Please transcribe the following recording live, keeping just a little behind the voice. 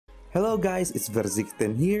Hello guys, it's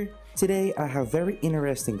Verzikten here. Today I have very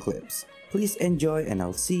interesting clips. Please enjoy and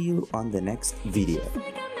I'll see you on the next video.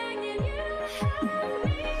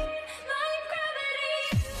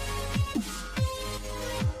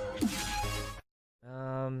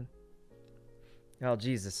 Oh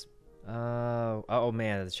Jesus. Oh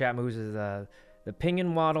man, the chat moves is the ping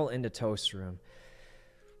and waddle into toast room.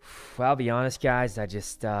 Well, I'll be honest, guys. I'm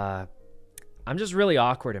just really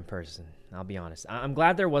awkward in person. I'll be honest. I'm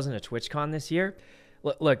glad there wasn't a TwitchCon this year.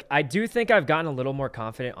 Look, I do think I've gotten a little more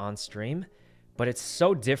confident on stream, but it's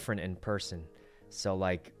so different in person. So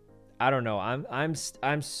like, I don't know.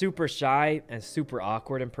 I'm super shy and super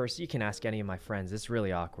awkward in person. You can ask any of my friends. It's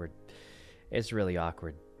really awkward. It's really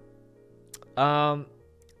awkward.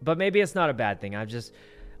 But maybe it's not a bad thing. I've just,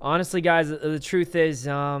 honestly, guys, the truth is,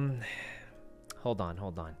 hold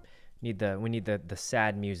on. We need the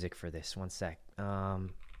sad music for this. One sec.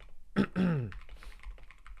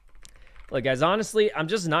 Look, guys, honestly, I'm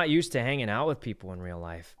just not used to hanging out with people in real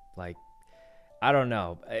life. Like, I don't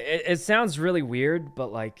know. It sounds really weird,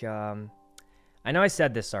 but like, I know I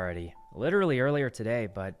said this already, literally earlier today,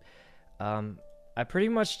 but I pretty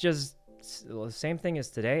much just, the same thing as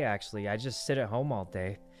today, actually. I just sit at home all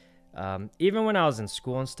day. Even when I was in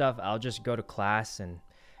school and stuff, I'll just go to class and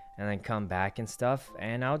then come back and stuff,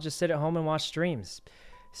 and I'll just sit at home and watch streams.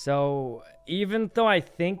 So even though I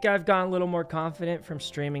think I've gotten a little more confident from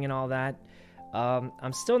streaming and all that,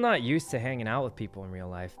 I'm still not used to hanging out with people in real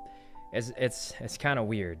life. It's kind of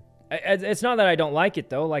weird. It's not that I don't like it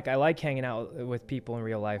though. Like, I like hanging out with people in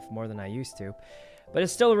real life more than I used to, but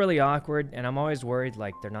it's still really awkward, and I'm always worried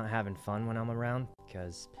like they're not having fun when I'm around,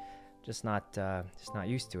 because just not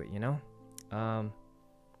used to it, you know.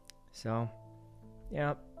 So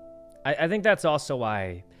yeah, I think that's also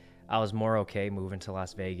why I was more okay moving to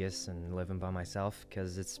Las Vegas and living by myself,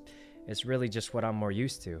 because it's really just what I'm more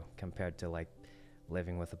used to compared to like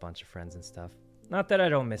living with a bunch of friends and stuff. Not that I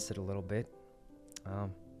don't miss it a little bit.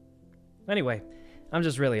 Anyway, I'm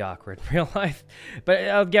just really awkward in real life, but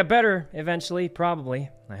I'll get better eventually, probably.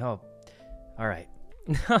 I hope. All right.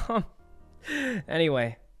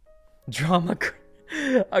 Anyway, drama.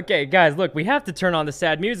 Okay, guys, look, we have to turn on the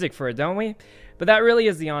sad music for it, don't we? But that really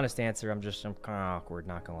is the honest answer. I'm kind of awkward,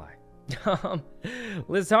 not gonna lie.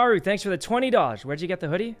 Liz Haru, thanks for the $20. Where'd you get the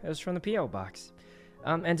hoodie? It was from the P.O. box.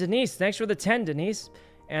 And Denise, thanks for the 10, Denise.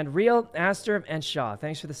 And Real, Aster, and Shaw,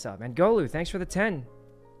 thanks for the sub. And Golu, thanks for the 10.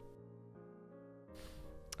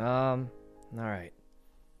 All right.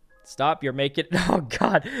 Stop, you're making... Oh,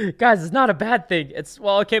 God. Guys, it's not a bad thing. It's...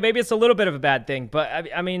 Well, okay, maybe it's a little bit of a bad thing. But,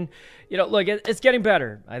 I mean, you know, look, it's getting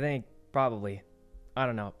better, I think, probably. I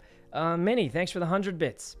don't know. Minnie, thanks for the 100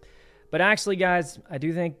 bits. But actually, guys, I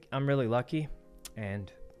do think I'm really lucky.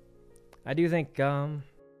 And I do think, I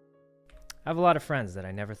have a lot of friends that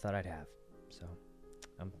I never thought I'd have. So,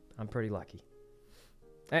 I'm pretty lucky.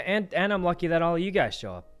 And I'm lucky that all of you guys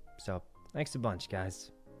show up. So, thanks a bunch,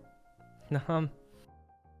 guys.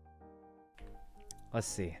 Let's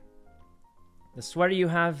see. The sweater you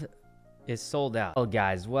have is sold out.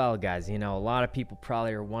 Well, guys, you know, a lot of people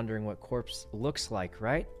probably are wondering what Corpse looks like,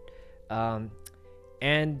 right?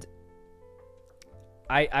 And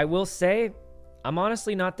I will say, I'm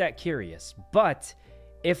honestly not that curious. But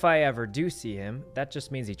if I ever do see him, that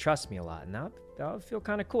just means he trusts me a lot. And that would feel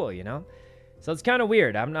kind of cool, you know? So it's kind of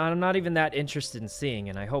weird. I'm not even that interested in seeing,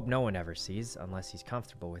 and I hope no one ever sees unless he's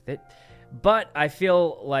comfortable with it. But I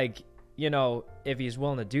feel like, you know, if he's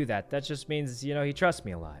willing to do that, that just means, you know, he trusts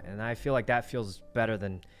me a lot. And I feel like that feels better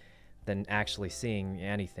than actually seeing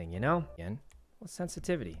anything, you know? Again, what's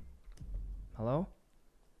sensitivity? Hello?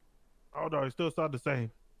 Oh no, it still sounds the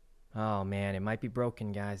same. Oh man, it might be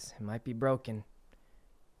broken, guys. It might be broken.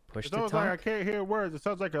 Push It to sounds talk. like I can't hear words. It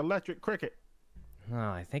sounds like an electric cricket. Oh,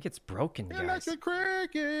 I think it's broken, guys. Electric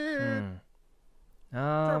cricket. Is it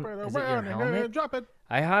your and helmet? drop it.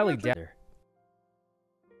 I highly doubt it.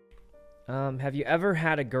 Have you ever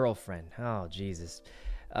had a girlfriend? Oh, Jesus.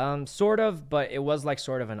 Sort of, but it was like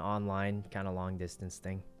sort of an online kind of long distance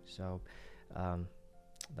thing. So,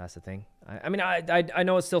 that's the thing. I mean, I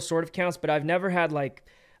know it still sort of counts, but I've never had like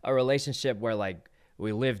a relationship where like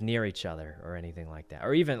we lived near each other or anything like that.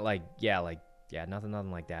 Or even like, yeah,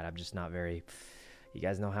 nothing like that. I'm just not very, you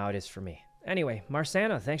guys know how it is for me. Anyway,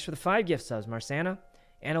 Marsana, thanks for the 5 gift subs, Marsana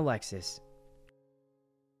and Alexis.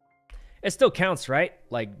 It still counts, right?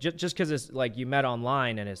 Like, just because it's, like, you met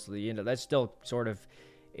online and it's, you know, that's still sort of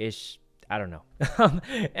ish. I don't know.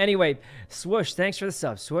 Anyway, Swoosh, thanks for the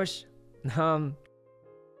sub, Swoosh.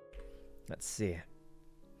 Let's see.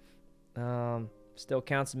 Still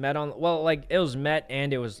counts met on, well, like, it was met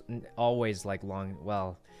and it was always, like, long,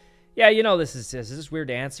 well, Yeah, you know this is weird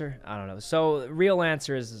to answer. I don't know. So real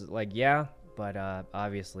answer is like yeah, but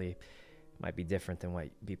obviously might be different than what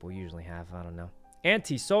people usually have. I don't know.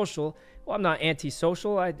 Antisocial? Well, I'm not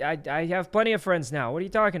antisocial. I have plenty of friends now. What are you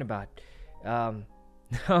talking about?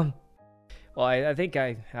 Well, I think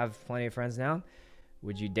I have plenty of friends now.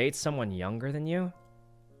 Would you date someone younger than you?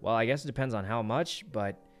 Well, I guess it depends on how much,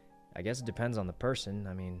 but I guess it depends on the person.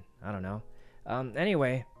 I mean, I don't know.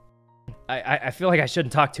 Anyway, I feel like I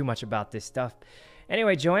shouldn't talk too much about this stuff.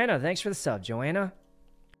 Anyway, Joanna, thanks for the sub. Joanna?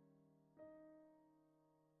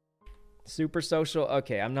 Super social?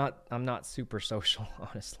 Okay, I'm not super social,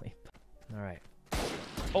 honestly. All right.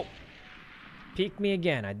 Oh! Peek me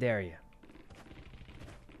again, I dare you.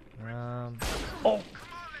 Oh!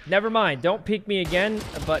 Never mind, don't peek me again,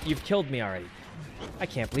 but you've killed me already. I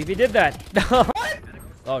can't believe he did that.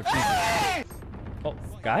 Oh, Jesus. Oh,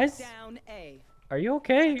 guys? Are you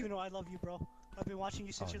okay? Sykkuno, I love you, bro. I've been watching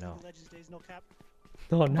you since your League of Legends days, no cap.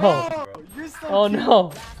 Oh, no. Oh,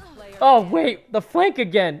 no. Oh, wait, the flank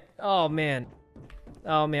again. Oh, man.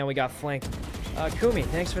 Oh, man, we got flanked. Kumi,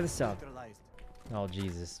 thanks for the sub. Oh,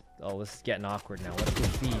 Jesus. Oh, this is getting awkward now. What if we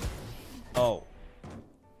feed? Oh.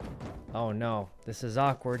 Oh, no. This is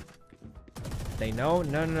awkward. They know?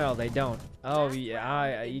 No, no, no, they don't. Oh,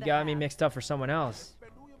 yeah, you got me mixed up for someone else.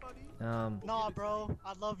 Nah, bro.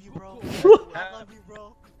 I love you, bro. I love you,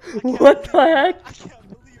 bro. What the heck? I can't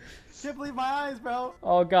believe it. Can't believe my eyes, bro.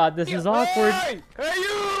 Oh, God, this is awkward. Hey,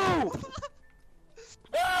 you!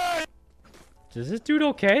 Hey! Is this dude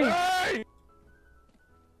okay? Hey!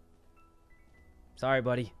 Sorry,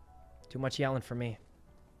 buddy. Too much yelling for me.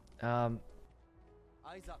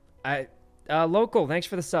 Local, thanks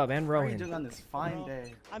for the sub, and What are you doing Rohan. on this fine Bro,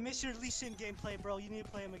 day? I miss your Lee Sin gameplay, bro. You need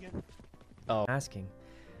to play him again. Oh, asking.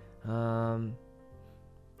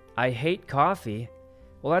 I hate coffee.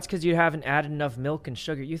 Well, that's because you haven't added enough milk and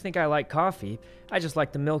sugar. You think I like coffee? I just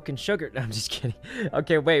like the milk and sugar. No, I'm just kidding.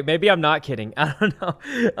 Okay, wait, maybe I'm not kidding. I don't know.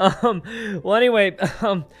 Well, anyway,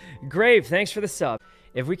 Grave, thanks for the sub.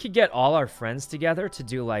 If we could get all our friends together to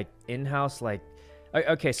do like in-house, like,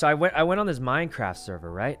 okay, so I went on this Minecraft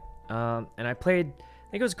server, right? And I played,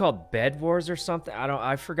 I think it was called BEDWARS or something.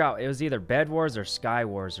 I forgot. It was either BEDWARS or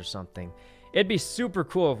SkyWars or something. It'd be super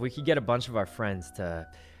cool if we could get a bunch of our friends to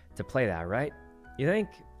play that, right? You think?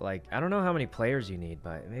 Like, I don't know how many players you need,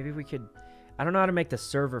 but maybe we could... I don't know how to make the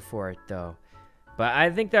server for it, though. But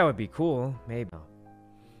I think that would be cool. Maybe.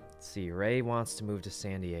 Let's see. Ray wants to move to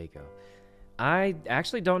San Diego. I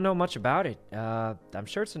actually don't know much about it. I'm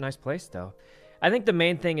sure it's a nice place, though. I think the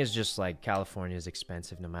main thing is just, like, California is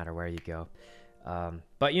expensive no matter where you go.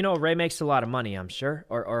 But, you know, Ray makes a lot of money, I'm sure.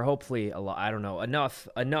 Or hopefully a lot. I don't know.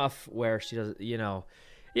 Enough where she does, you know...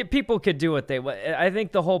 Yeah, people could do what they want. I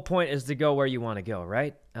think the whole point is to go where you want to go,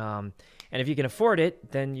 right? And if you can afford it,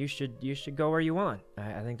 then you should go where you want.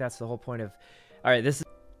 I think that's the whole point of... All right, this is...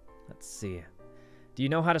 Let's see. Do you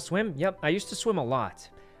know how to swim? Yep, I used to swim a lot.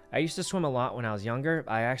 I used to swim a lot when I was younger.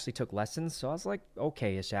 I actually took lessons, so I was like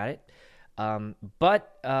okay-ish at it.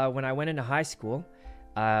 But when I went into high school,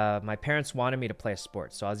 my parents wanted me to play a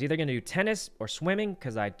sport. So I was either going to do tennis or swimming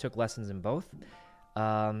because I took lessons in both.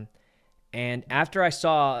 And after I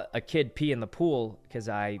saw a kid pee in the pool, because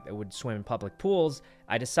I would swim in public pools,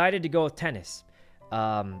 I decided to go with tennis.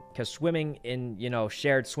 Because swimming in, you know,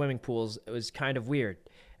 shared swimming pools, it was kind of weird,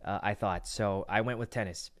 I thought. So I went with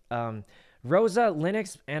tennis. Rosa,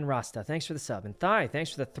 Linux, and Rasta, thanks for the sub. And Thigh,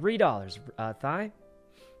 thanks for the $3. Thigh?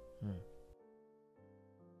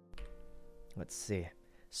 Let's see.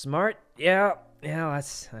 Smart? Yeah,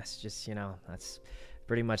 that's just, you know, that's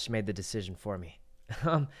pretty much made the decision for me.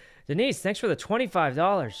 Denise, thanks for the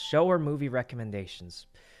 $25. Show or movie recommendations.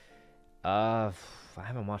 I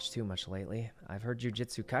haven't watched too much lately. I've heard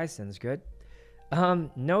Jujutsu Kaisen's good.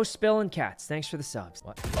 No Spilling Cats. Thanks for the subs.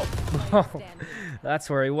 What? Oh. That's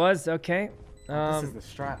where he was. Okay. This is the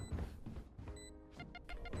Strat.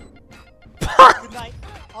 Good night.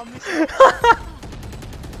 I'll miss you.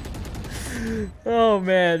 Oh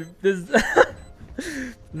man, this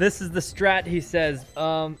this is the Strat. He says.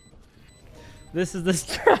 This is the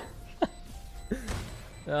Strat.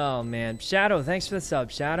 Oh man, Shadow, thanks for the sub,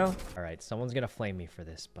 Shadow. All right, someone's gonna flame me for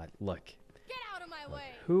this, but look. Get out of my way.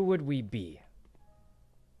 Who would we be?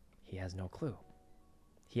 He has no clue.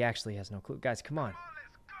 He actually has no clue. Guys, come on.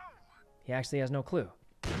 He actually has no clue.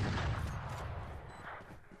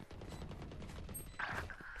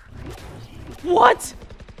 What?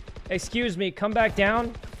 Excuse me, come back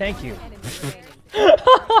down. Thank you.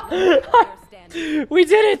 We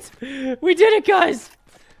did it! We did it, guys!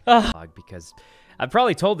 Because I've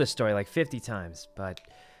probably told this story like 50 times, but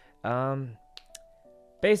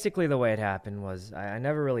basically the way it happened was I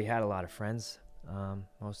never really had a lot of friends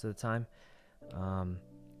most of the time,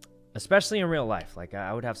 especially in real life. Like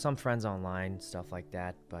I would have some friends online, stuff like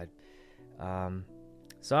that, but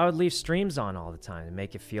so I would leave streams on all the time to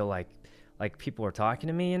make it feel like people were talking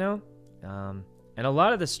to me, you know. And a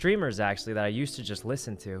lot of the streamers actually that I used to just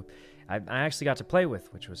listen to, I actually got to play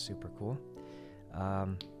with, which was super cool.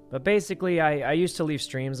 But basically, I used to leave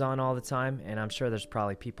streams on all the time, and I'm sure there's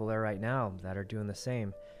probably people there right now that are doing the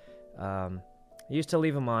same. I used to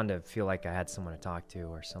leave them on to feel like I had someone to talk to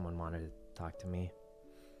or someone wanted to talk to me.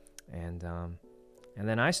 And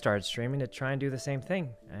then I started streaming to try and do the same thing,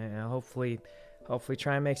 and hopefully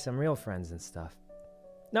try and make some real friends and stuff.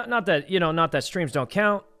 Not that, you know, not that streams don't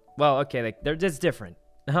count. Well, okay, it's different.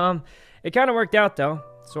 It kind of worked out though,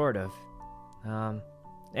 sort of.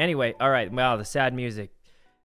 Anyway, all right. Wow, the sad music.